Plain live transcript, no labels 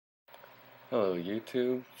Hello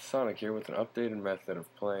YouTube, Sonic here with an updated method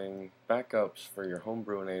of playing backups for your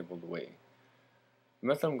homebrew enabled Wii. The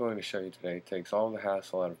method I'm going to show you today takes all the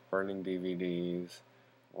hassle out of burning DVDs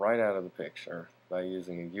right out of the picture by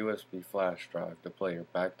using a USB flash drive to play your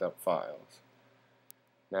backed up files.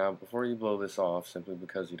 Now before you blow this off simply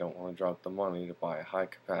because you don't want to drop the money to buy a high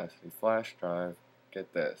capacity flash drive,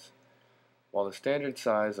 get this. While the standard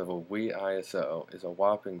size of a Wii ISO is a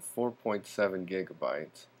whopping 4.7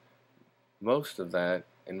 gigabytes, most of that,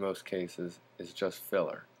 in most cases, is just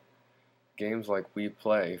filler. Games like Wii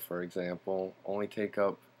Play, for example, only take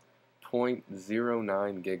up 0.09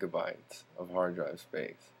 gigabytes of hard drive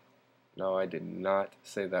space. No, I did not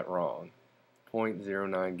say that wrong.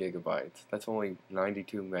 0.09 gigabytes. That's only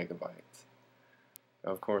 92 megabytes.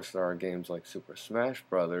 Now, of course, there are games like Super Smash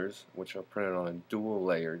Bros., which are printed on a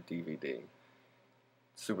dual-layered DVD.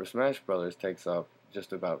 Super Smash Bros. Takes up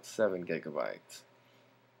just about 7 gigabytes.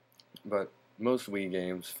 But most Wii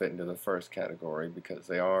games fit into the first category because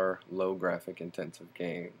they are low graphic intensive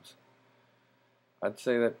games. I'd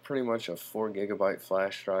say that pretty much a 4 gigabyte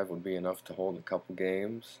flash drive would be enough to hold a couple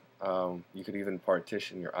games. You could even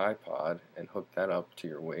partition your iPod and hook that up to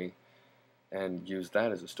your Wii and use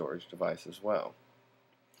that as a storage device as well.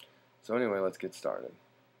 So anyway, let's get started.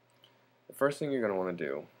 The first thing you're going to want to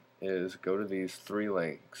do is go to these 3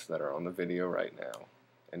 links that are on the video right now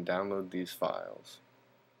and download these files.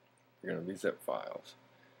 They're going to be zip files.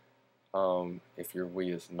 If your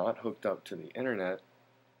Wii is not hooked up to the internet,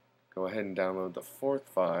 go ahead and download the 4th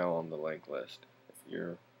file on the link list. If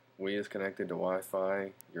your Wii is connected to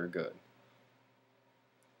Wi-Fi, you're good.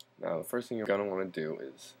 Now the first thing you're going to want to do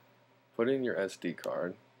is put in your SD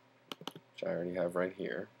card, which I already have right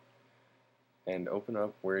here, and open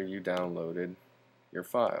up where you downloaded your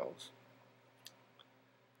files.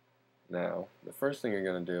 Now the first thing you're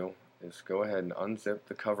going to do is go ahead and unzip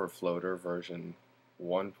the CoverFloader version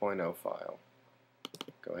 1.0 file.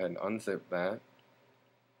 Go ahead and unzip that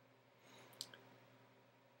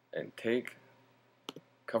and take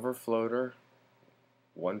CoverFloader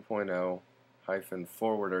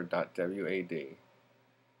 1.0-forwarder.wad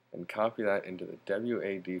and copy that into the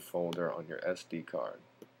WAD folder on your SD card.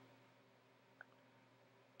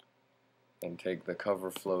 And take the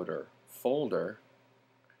CoverFloader folder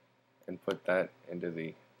and put that into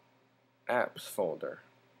the apps folder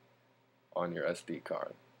on your SD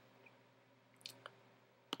card.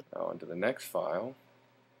 Now onto the next file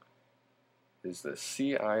is the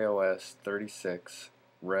CIOS 36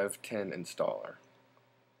 Rev 10 installer.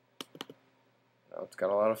 Now it's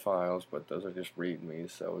got a lot of files, but those are just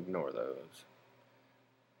readmes, so ignore those.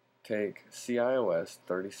 Take CIOS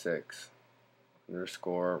 36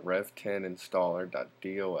 _ Rev 10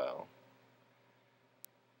 installer.dol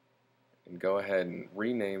and go ahead and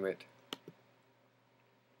rename it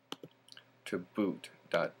to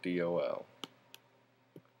boot.dol.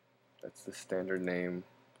 That's the standard name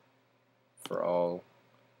for all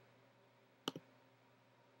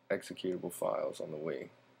executable files on the Wii.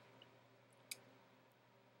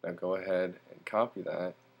 Now go ahead and copy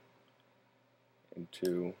that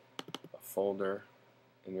into a folder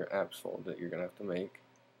in your apps folder that you're going to have to make.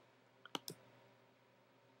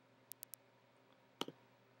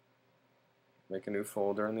 Make a new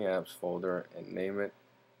folder in the apps folder and name it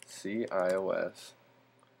CIOS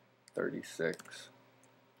 36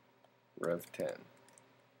 Rev 10.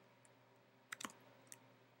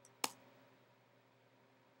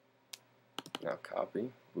 Now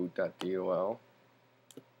copy boot.dol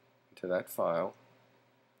into that file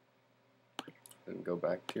and go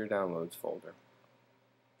back to your downloads folder.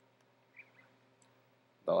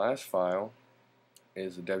 The last file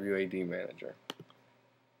is the WAD manager.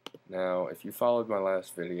 Now, if you followed my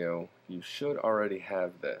last video, you should already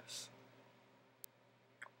have this.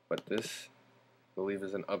 But this, I believe,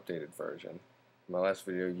 is an updated version. My last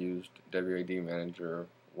video used WAD Manager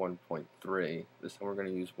 1.3. This time we're going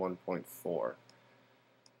to use 1.4.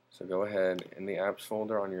 So go ahead in the apps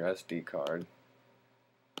folder on your SD card,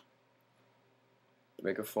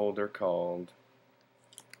 make a folder called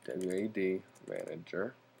WAD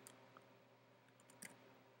Manager.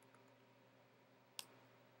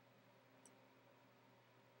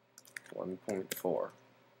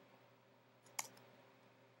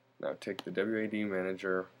 Now take the WAD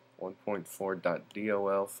Manager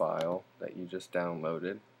 1.4.dol file that you just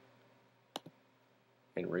downloaded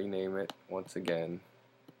and rename it once again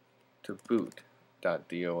to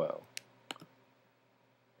boot.dol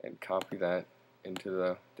and copy that into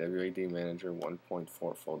the WAD Manager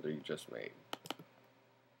 1.4 folder you just made.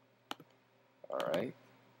 Alright,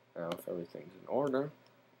 now if everything's in order,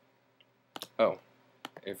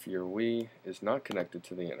 if your Wii is not connected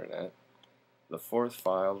to the internet, the fourth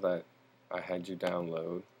file that I had you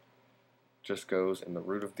download just goes in the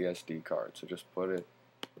root of the SD card. So just put it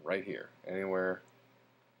right here, anywhere,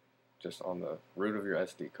 just on the root of your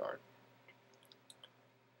SD card.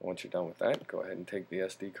 Once you're done with that, go ahead and take the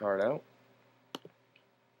SD card out,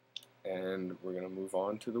 and we're going to move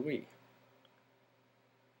on to the Wii.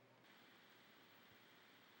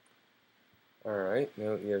 Alright,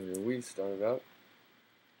 now that you have your Wii started up,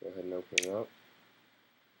 go ahead and open it up.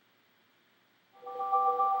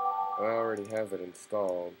 I already have it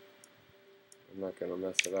installed. I'm not going to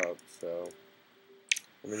mess it up, so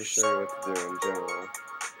let me just show you what to do in general.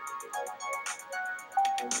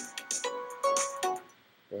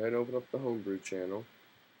 Go ahead and open up the homebrew channel,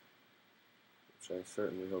 which I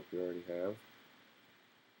certainly hope you already have.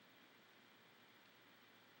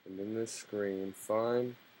 And in this screen,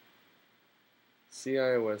 find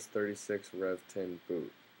CIOS 36 Rev 10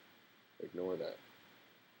 boot. Ignore that.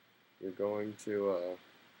 You're going to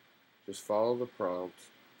just follow the prompts.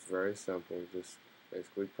 It's very simple. Just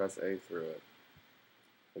basically press A through it,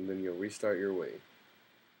 and then you'll restart your Wii.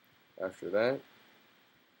 After that,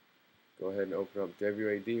 go ahead and open up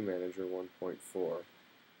WAD Manager 1.4.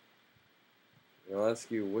 And I'll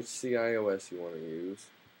ask you which CIOS you want to use.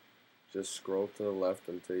 Just scroll to the left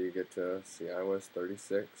until you get to CIOS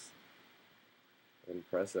 36 and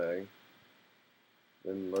press A.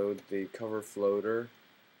 Then load the CoverFloader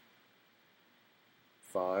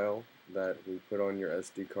file that we put on your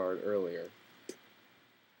SD card earlier,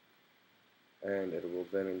 and it will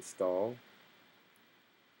then install.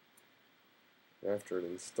 After it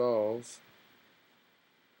installs,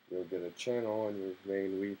 you'll get a channel on your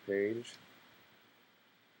main Wii page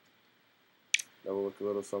that will look a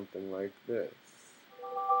little something like this.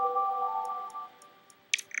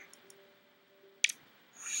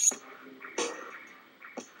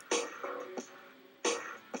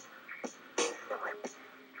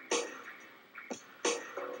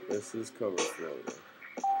 This is CoverFloader.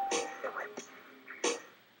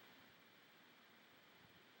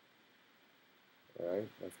 Alright,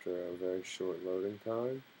 after a very short loading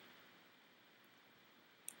time,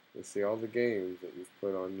 you'll see all the games that you've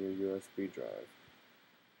put on your USB drive.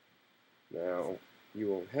 Now, you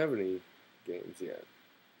won't have any games yet.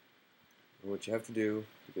 And what you have to do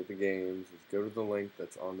to get the games is go to the link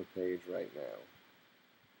that's on the page right now.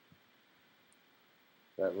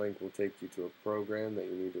 That link will take you to a program that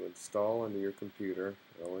you need to install onto your computer.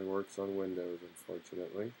 It only works on Windows,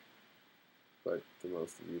 unfortunately, but to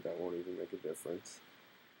most of you that won't even make a difference.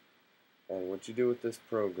 And what you do with this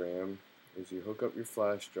program is you hook up your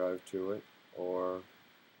flash drive to it, or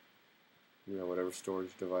whatever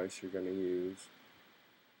storage device you're going to use,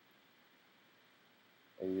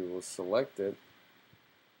 and you will select it.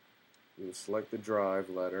 You will select the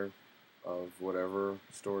drive letter of whatever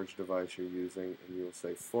storage device you're using, and you will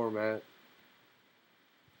say format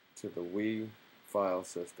to the Wii file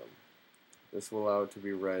system. This will allow it to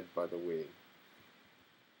be read by the Wii.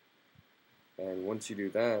 And once you do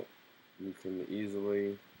that, you can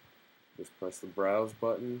easily just press the browse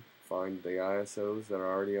button, find the ISOs that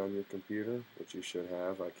are already on your computer, which you should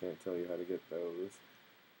have. I can't tell you how to get those.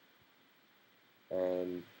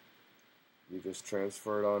 And you just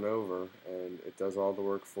transfer it on over, and it does all the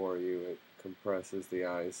work for you. It compresses the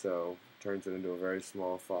ISO, turns it into a very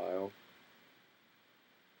small file.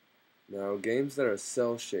 Now, games that are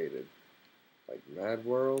cell shaded, like Mad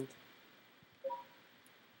World,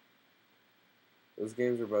 those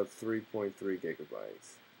games are about 3.3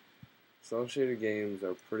 gigabytes. Cell shaded games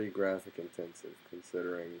are pretty graphic intensive,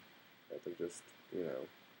 considering that they're just,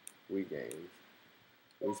 Wii games.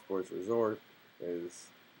 Wii Sports Resort is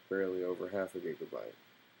barely over half a gigabyte.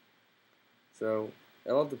 So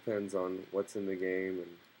it all depends on what's in the game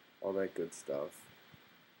and all that good stuff.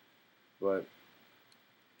 But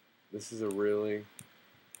this is a really,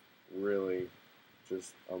 really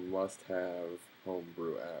just a must-have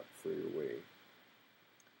homebrew app for your Wii.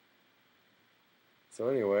 So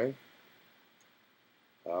anyway,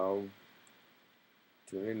 I'll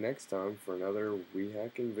tune in next time for another Wii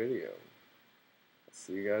hacking video. I'll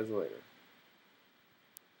see you guys later.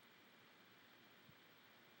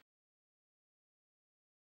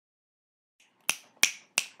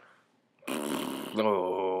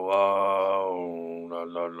 Oh, la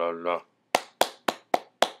la la la.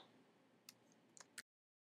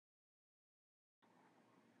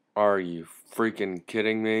 Are you freaking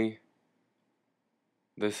kidding me?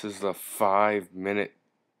 This is the 5-minute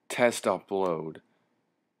test upload.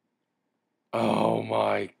 Oh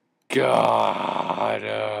my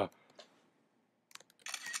god.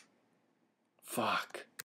 Fuck.